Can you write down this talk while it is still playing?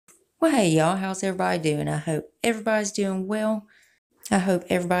Well, hey y'all, how's everybody doing? I hope everybody's doing well. I hope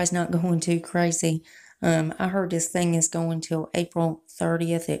everybody's not going too crazy. I heard this thing is going till April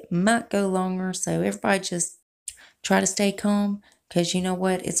 30th. It might go longer, so everybody just try to stay calm, because you know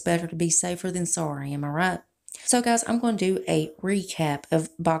what? It's better to be safer than sorry, am I right? So guys, I'm going to do a recap of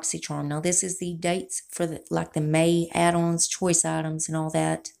BoxyCharm. Now this is the dates for the May add-ons, choice items, and all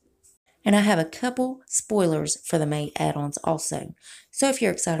that. And I have a couple spoilers for the May add-ons also. So if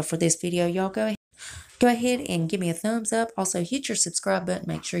you're excited for this video, y'all go ahead and give me a thumbs up. Also hit your subscribe button.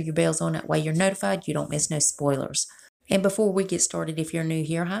 Make sure your bell's on, that way you're notified. You don't miss no spoilers. And before we get started, if you're new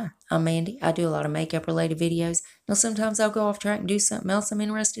here, hi, I'm Mandy. I do a lot of makeup related videos. Now sometimes I'll go off track and do something else I'm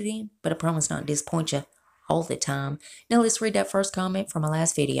interested in, but I promise not to disappoint you all the time. Now let's read that first comment from my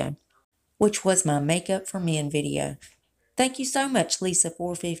last video, which was my makeup for men video. Thank you so much,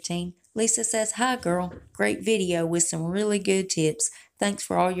 Lisa415. Lisa says, hi girl, great video with some really good tips. Thanks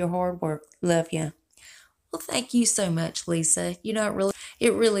for all your hard work. Love you. Well, thank you so much, Lisa. You know,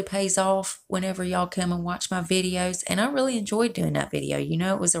 it really pays off whenever y'all come and watch my videos, and I really enjoyed doing that video. You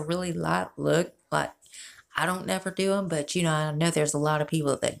know, it was a really light look. Like, I don't never do them, but you know, I know there's a lot of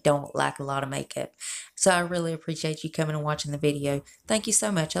people that don't like a lot of makeup. So I really appreciate you coming and watching the video. Thank you so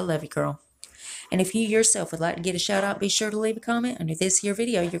much. I love you, girl. And if you yourself would like to get a shout out, be sure to leave a comment under this here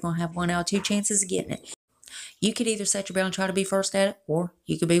video. You're going to have 1 out of 2 chances of getting it. You could either set your bell and try to be first at it, or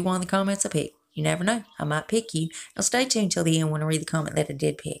you could be one of the comments I pick. You never know. I might pick you. Now stay tuned till the end when I read the comment that I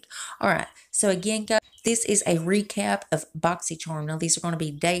did pick. Alright, so again guys, this is a recap of BoxyCharm. Now these are going to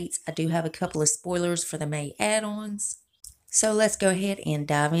be dates. I do have a couple of spoilers for the May add-ons. So let's go ahead and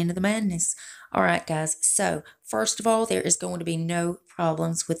dive into the madness. Alright guys, so first of all, there is going to be no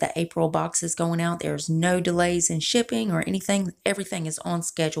problems with the April boxes going out. There's no delays in shipping or anything. Everything is on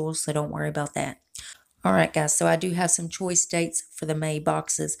schedule, so don't worry about that. Alright guys, so I do have some choice dates for the May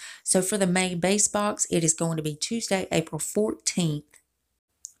boxes. So for the May base box, it is going to be Tuesday, April 14th.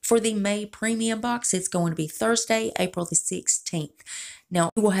 For the May premium box, it's going to be Thursday, April the 16th. Now,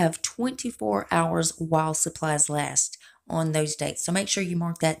 we will have 24 hours while supplies last on those dates. So make sure you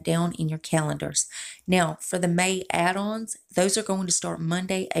mark that down in your calendars. Now, for the May add-ons, those are going to start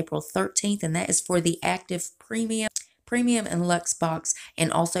Monday, April 13th, and that is for the active premium and luxe box, and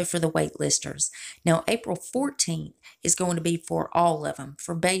also for the waitlisters. Now, April 14th is going to be for all of them,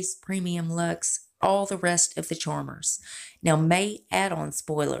 for base, premium, luxe, all the rest of the charmers. Now, May add-on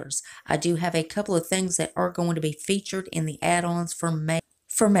spoilers. I do have a couple of things that are going to be featured in the add-ons for May.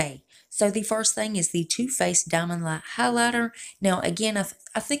 So the first thing is the Too Faced Diamond Light Highlighter. Now, again,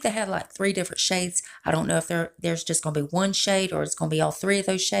 I think they have like 3 different shades. I don't know if there's just going to be one shade or it's going to be all 3 of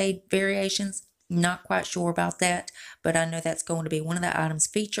those shade variations. Not quite sure about that, but I know that's going to be one of the items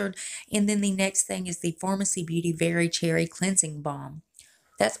featured. And then the next thing is the Pharmacy Beauty Very Cherry Cleansing Balm.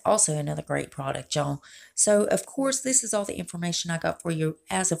 That's also another great product, y'all. So, of course, this is all the information I got for you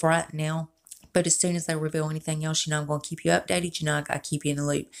as of right now. But as soon as they reveal anything else, you know I'm going to keep you updated. You know I keep you in the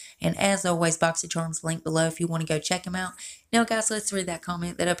loop. And as always, BoxyCharm's linked below if you want to go check them out. Now, guys, let's read that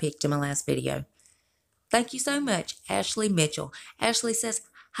comment that I picked in my last video. Thank you so much, Ashley Mitchell. Ashley says,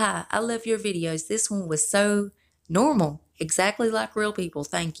 hi, I love your videos. This one was so normal, exactly like real people.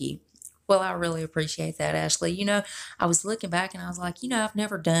 Thank you. Well, I really appreciate that, Ashley. You know, I was looking back and I was like, you know, I've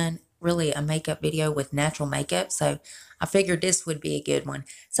never done really a makeup video with natural makeup, so I figured this would be a good one.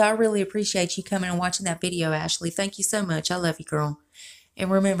 So I really appreciate you coming and watching that video, Ashley. Thank you so much. I love you, girl. And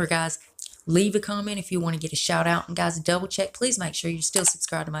remember, guys, leave a comment if you want to get a shout out. And guys, double check. Please make sure you're still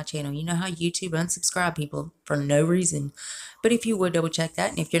subscribed to my channel. You know how YouTube unsubscribe people for no reason. But if you would double check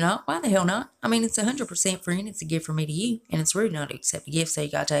that, and if you're not, why the hell not? I mean, it's 100% free and it's a gift from me to you. And it's rude not to accept a gift, so you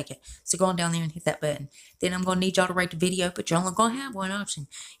got to take it. So go on down there and hit that button. Then I'm going to need y'all to rate the video, but you're only going to have one option.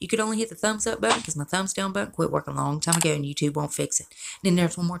 You could only hit the thumbs up button because my thumbs down button quit working a long time ago and YouTube won't fix it. And then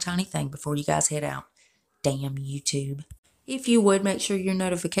there's one more tiny thing before you guys head out. Damn YouTube. If you would, make sure your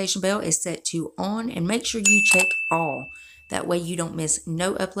notification bell is set to on and make sure you check all. That way you don't miss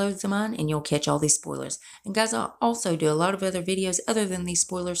no uploads of mine and you'll catch all these spoilers. And guys, I also do a lot of other videos other than these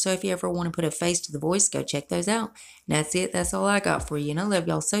spoilers, so if you ever want to put a face to the voice, go check those out. And that's it. That's all I got for you. And I love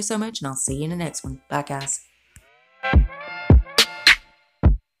y'all so much, and I'll see you in the next one. Bye, guys.